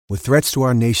With threats to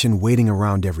our nation waiting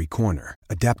around every corner,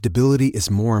 adaptability is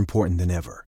more important than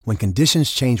ever. When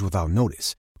conditions change without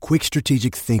notice, quick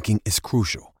strategic thinking is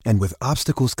crucial. And with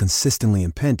obstacles consistently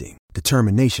impending,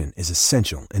 determination is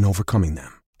essential in overcoming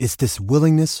them. It's this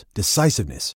willingness,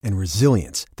 decisiveness, and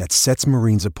resilience that sets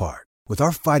Marines apart. With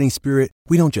our fighting spirit,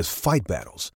 we don't just fight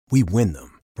battles, we win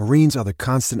them. Marines are the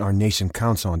constant our nation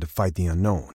counts on to fight the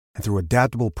unknown. And through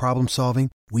adaptable problem solving,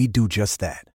 we do just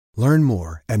that. Learn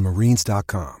more at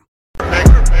marines.com.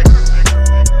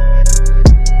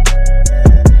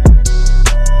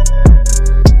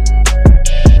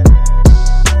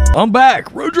 I'm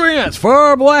back. Rodrance for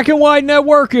our Black and White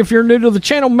Network. If you're new to the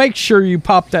channel, make sure you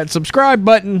pop that subscribe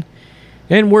button.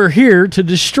 And we're here to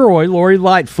destroy Lori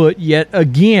Lightfoot yet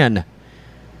again.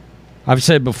 I've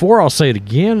said before, I'll say it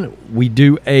again. We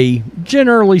do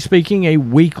generally speaking, a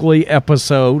weekly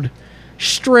episode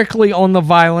strictly on the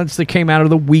violence that came out of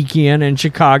the weekend in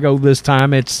Chicago. This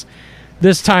time it's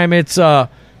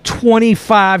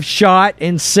 25 shot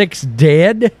and 6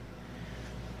 dead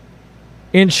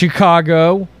in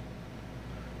Chicago.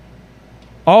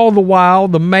 All the while,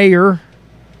 the mayor,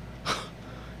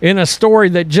 in a story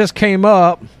that just came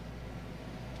up,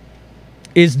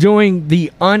 is doing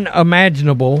the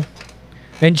unimaginable.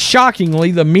 And shockingly,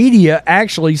 the media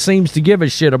actually seems to give a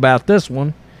shit about this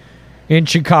one in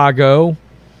Chicago.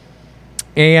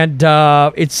 And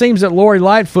it seems that Lori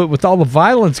Lightfoot, with all the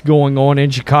violence going on in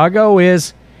Chicago,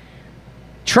 is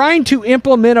trying to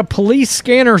implement a police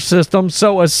scanner system.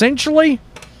 So essentially,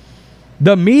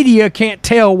 the media can't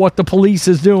tell what the police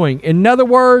is doing. In other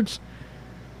words,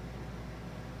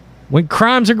 when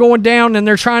crimes are going down and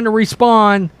they're trying to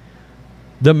respond,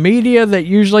 the media that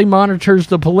usually monitors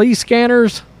the police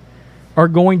scanners are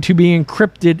going to be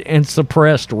encrypted and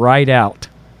suppressed right out.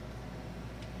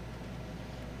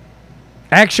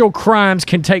 Actual crimes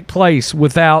can take place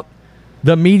without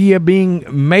the media being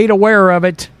made aware of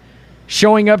it,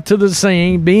 showing up to the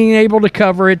scene, being able to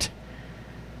cover it.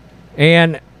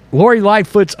 And Lori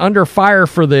Lightfoot's under fire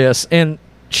for this, and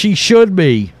she should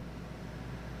be.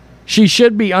 She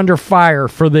should be under fire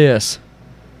for this.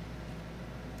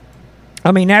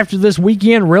 I mean, after this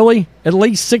weekend, really, at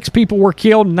least 6 people were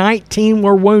killed, 19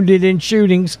 were wounded in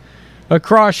shootings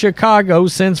across Chicago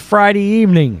since Friday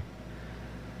evening.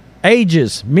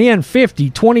 Ages, men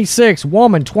 50, 26,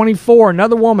 woman 24,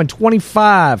 another woman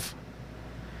 25.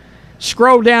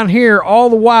 Scroll down here, all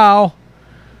the while,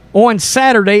 on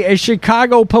Saturday, a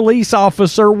Chicago police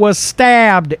officer was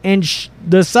stabbed and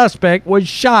the suspect was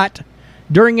shot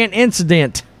during an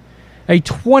incident. A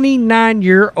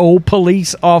 29-year-old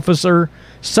police officer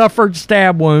suffered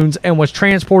stab wounds and was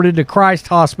transported to Christ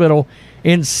Hospital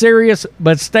in serious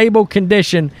but stable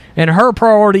condition, and her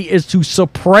priority is to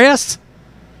suppress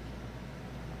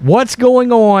what's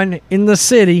going on in the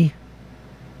city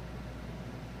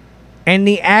and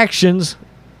the actions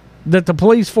that the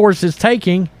police force is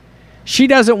taking. She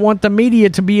doesn't want the media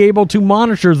to be able to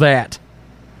monitor that.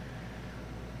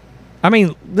 I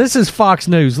mean, this is Fox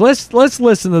News. Let's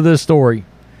listen to this story.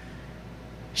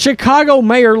 Chicago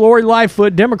Mayor Lori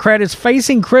Lightfoot, Democrat, is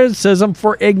facing criticism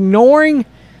for ignoring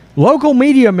local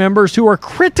media members who are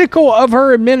critical of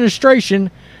her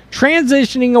administration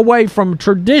transitioning away from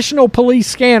traditional police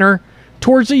scanner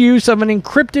towards the use of an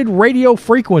encrypted radio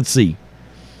frequency.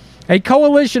 A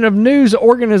coalition of news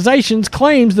organizations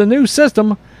claims the new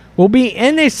system will be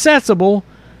inaccessible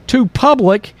to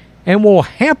public and will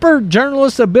hamper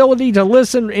journalists' ability to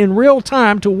listen in real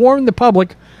time to warn the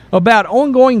public about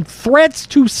ongoing threats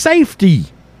to safety.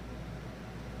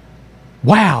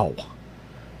 Wow.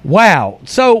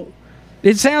 So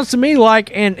it sounds to me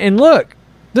like, and look,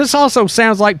 this also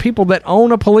sounds like people that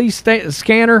own a police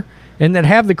scanner and that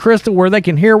have the crystal where they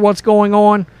can hear what's going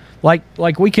on. Like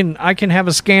I can have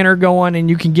a scanner going and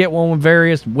you can get one with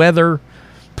various weather,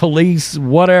 police,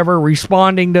 whatever,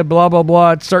 responding to blah, blah,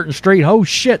 blah at certain street. Oh,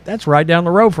 shit, that's right down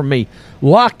the road from me.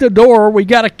 Lock the door. We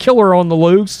got a killer on the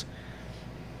loose.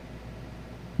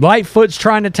 Lightfoot's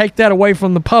trying to take that away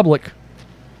from the public.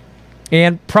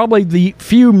 And probably the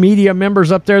few media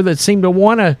members up there that seem to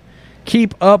want to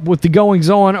keep up with the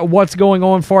goings-on of what's going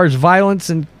on as far as violence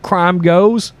and crime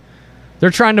goes, they're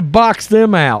trying to box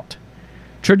them out.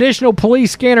 Traditional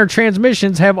police scanner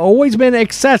transmissions have always been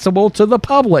accessible to the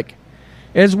public,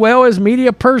 as well as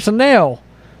media personnel,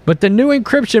 but the new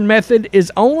encryption method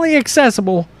is only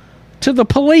accessible to the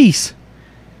police,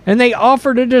 and they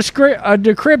offered a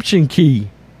decryption key.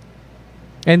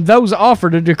 And those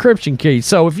offered a decryption key.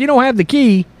 So if you don't have the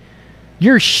key,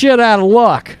 you're shit out of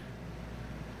luck.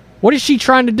 What is she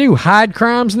trying to do? Hide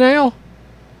crimes now?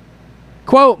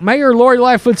 Quote, Mayor Lori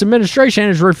Lightfoot's administration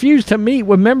has refused to meet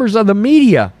with members of the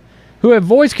media who have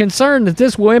voiced concern that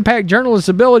this will impact journalists'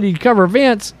 ability to cover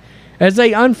events as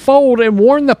they unfold and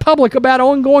warn the public about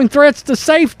ongoing threats to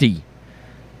safety.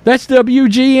 That's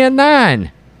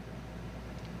WGN9.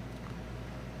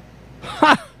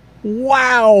 Ha!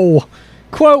 Wow.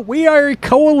 Quote, we are a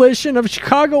coalition of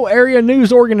Chicago area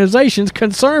news organizations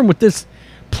concerned with this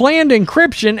planned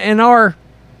encryption and are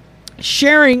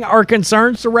sharing our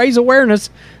concerns to raise awareness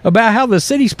about how the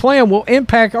city's plan will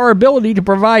impact our ability to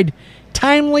provide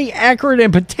timely, accurate,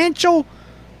 and potential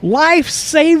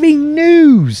life-saving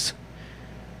news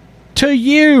to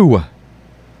you,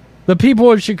 the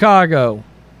people of Chicago.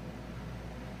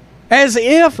 As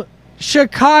if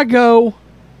Chicago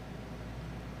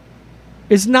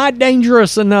is not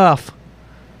dangerous enough.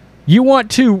 You want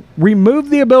to remove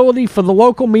the ability for the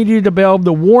local media to be able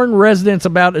to warn residents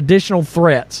about additional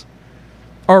threats,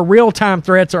 or real-time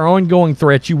threats, or ongoing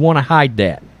threats. You want to hide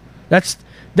that. That's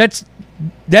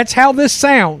how this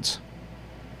sounds.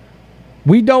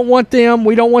 We don't want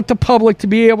the public to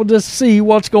be able to see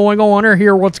what's going on or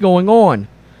hear what's going on.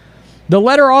 The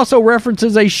letter also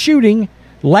references a shooting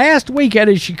last week at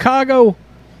a Chicago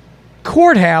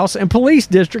courthouse and police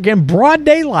district in broad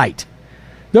daylight.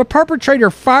 The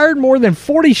perpetrator fired more than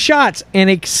 40 shots and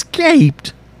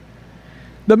escaped.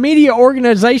 The media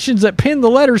organizations that penned the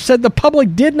letter said the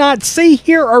public did not see,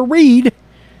 hear, or read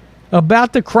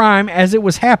about the crime as it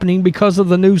was happening because of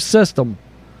the news system.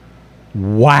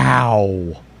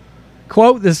 Wow.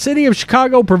 Quote, the city of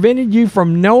Chicago prevented you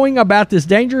from knowing about this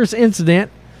dangerous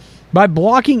incident by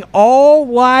blocking all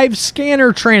live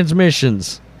scanner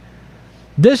transmissions.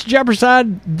 This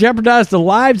jeopardized the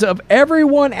lives of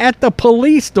everyone at the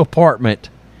police department,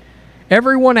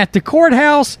 everyone at the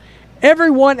courthouse,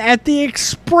 everyone at the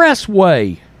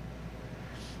expressway.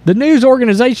 The news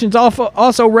organizations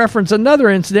also reference another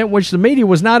incident which the media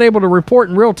was not able to report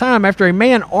in real time after a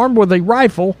man armed with a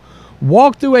rifle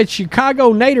walked through a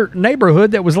Chicago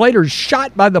neighborhood that was later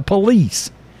shot by the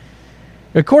police.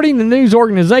 According to news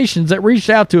organizations that reached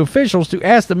out to officials to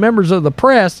ask the members of the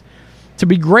press to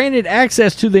be granted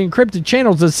access to the encrypted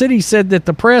channels, the city said that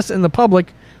the press and the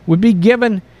public would be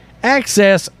given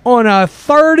access on a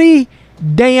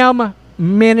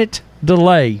 30-minute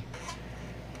delay.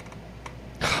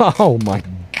 Oh my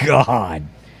God.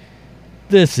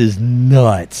 This is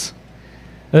nuts.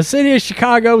 The city of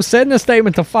Chicago said in a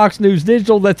statement to Fox News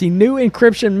Digital that the new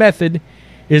encryption method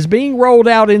is being rolled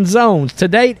out in zones. To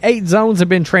date, 8 zones have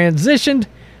been transitioned.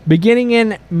 Beginning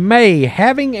in May,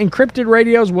 having encrypted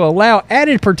radios will allow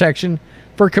added protection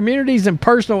for communities and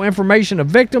personal information of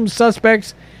victims,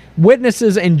 suspects,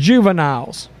 witnesses, and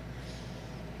juveniles.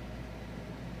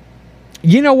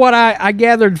 You know what I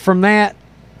gathered from that?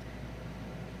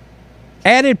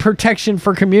 Added protection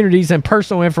for communities and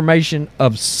personal information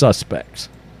of suspects.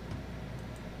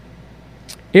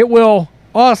 It will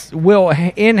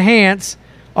enhance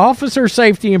officer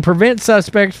safety and prevent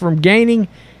suspects from gaining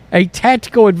a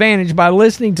tactical advantage by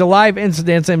listening to live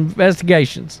incidents and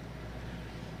investigations.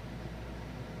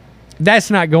 That's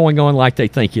not going on like they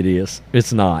think it is.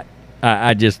 It's not.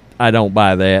 I don't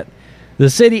buy that. The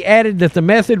city added that the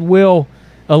method will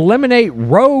eliminate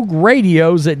rogue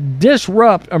radios that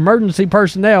disrupt emergency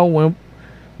personnel,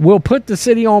 will put the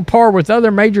city on par with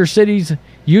other major cities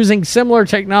using similar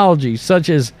technologies, such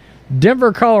as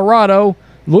Denver, Colorado,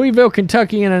 Louisville,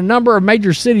 Kentucky, and a number of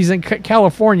major cities in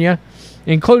California,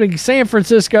 including San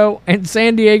Francisco and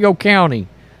San Diego County.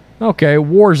 Okay,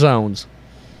 war zones.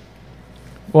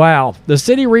 Wow. The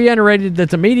city reiterated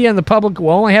that the media and the public will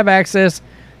only have access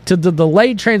to the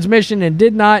delayed transmission and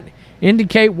did not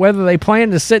indicate whether they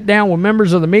plan to sit down with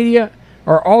members of the media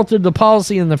or alter the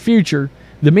policy in the future.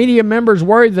 The media members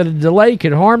worried that a delay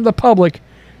could harm the public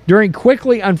during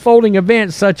quickly unfolding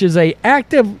events such as an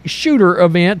active shooter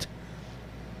event,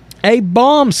 a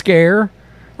bomb scare,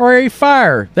 or a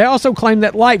fire. They also claimed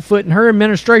that Lightfoot and her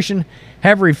administration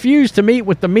have refused to meet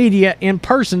with the media in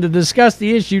person to discuss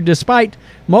the issue despite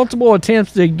multiple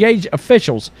attempts to engage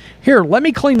officials. Here, let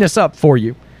me clean this up for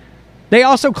you. They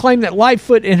also claim that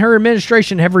Lightfoot and her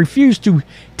administration have refused to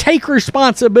take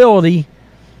responsibility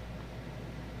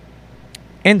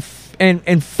and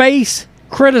face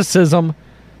criticism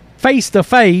face to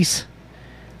face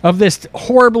of this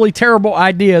horribly terrible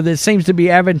idea that seems to be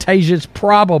advantageous,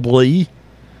 probably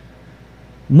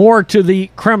more to the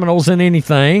criminals than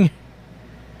anything,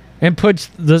 and puts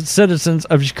the citizens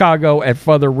of Chicago at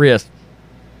further risk.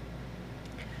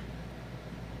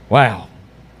 Wow.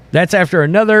 That's after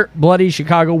another bloody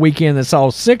Chicago weekend that saw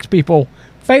 6 people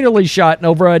fatally shot and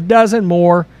over a dozen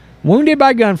more wounded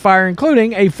by gunfire,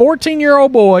 including a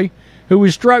 14-year-old boy who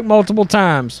was struck multiple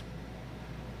times.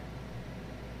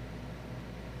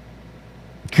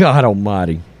 God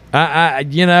almighty.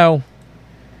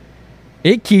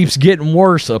 It keeps getting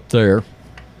worse up there.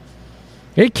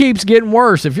 It keeps getting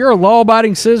worse. If you're a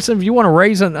law-abiding citizen, if you want to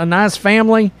raise a nice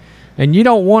family, and you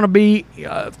don't want to be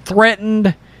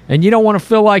threatened, and you don't want to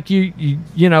feel like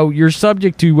you're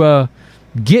subject to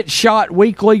get shot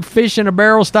weekly, fish in a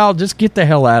barrel style, just get the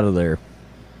hell out of there.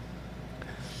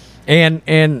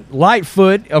 And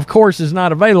Lightfoot, of course, is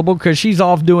not available because she's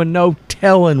off doing no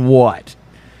telling what.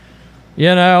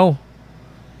 I'm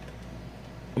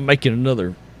making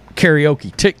another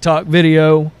karaoke TikTok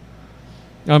video.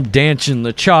 I'm dancing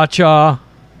the cha-cha.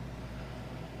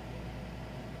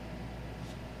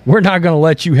 We're not going to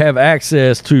let you have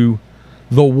access to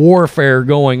the warfare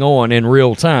going on in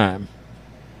real time.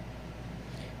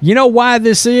 You know why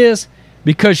this is?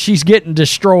 Because she's getting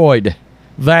destroyed.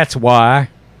 That's why.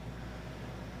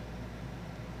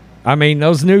 I mean,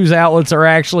 those news outlets are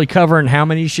actually covering how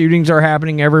many shootings are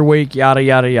happening every week, yada,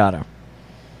 yada, yada.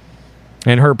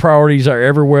 And her priorities are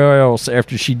everywhere else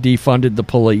after she defunded the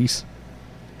police.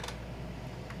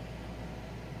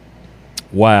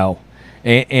 Wow.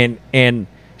 And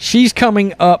she's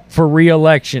coming up for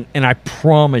re-election, and I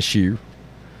promise you,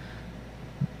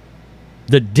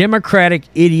 the Democratic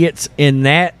idiots in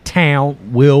that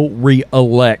town will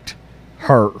re-elect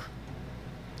her.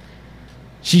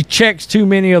 She checks too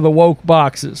many of the woke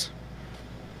boxes.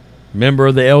 Member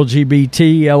of the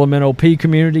LGBT, LMNOP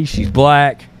community. She's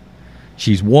black.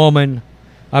 She's woman.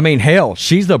 I mean, hell,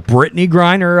 she's the Brittany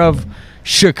Griner of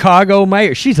Chicago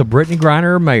mayor. She's a Brittany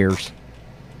Griner of mayors.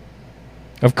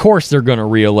 Of course they're going to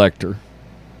re-elect her.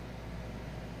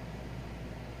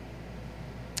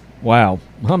 Wow,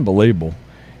 unbelievable.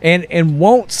 And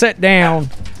won't sit down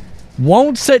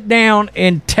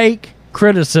and take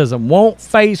criticism, won't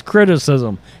face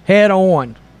criticism head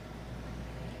on,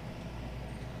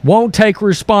 won't take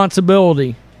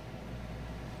responsibility.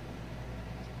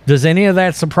 Does any of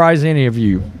that surprise any of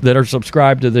you that are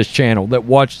subscribed to this channel, that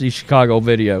watch these Chicago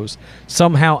videos?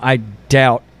 Somehow I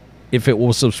doubt if it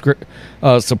will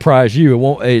surprise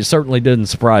you. It certainly didn't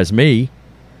surprise me.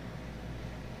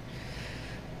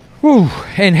 Whew.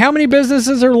 And how many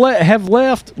businesses have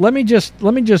left? Let me just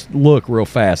look real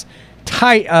fast.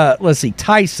 Let's see.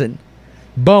 Tyson,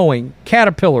 Boeing,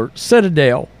 Caterpillar,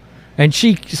 Citadel, and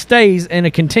she stays in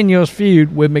a continuous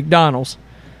feud with McDonald's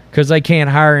because they can't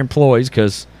hire employees.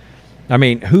 Because, I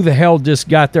mean, who the hell just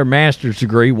got their master's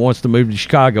degree wants to move to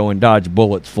Chicago and dodge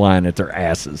bullets flying at their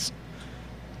asses?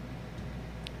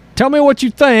 Tell me what you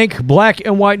think, Black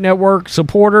and White Network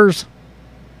supporters.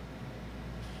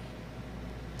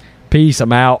 Peace.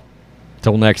 I'm out.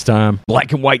 Till next time.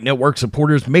 Black and White Network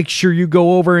supporters, make sure you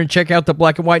go over and check out the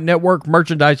Black and White Network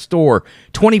merchandise store.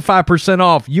 25%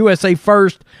 off USA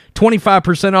First.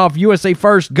 25% off USA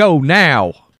First. Go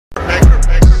now.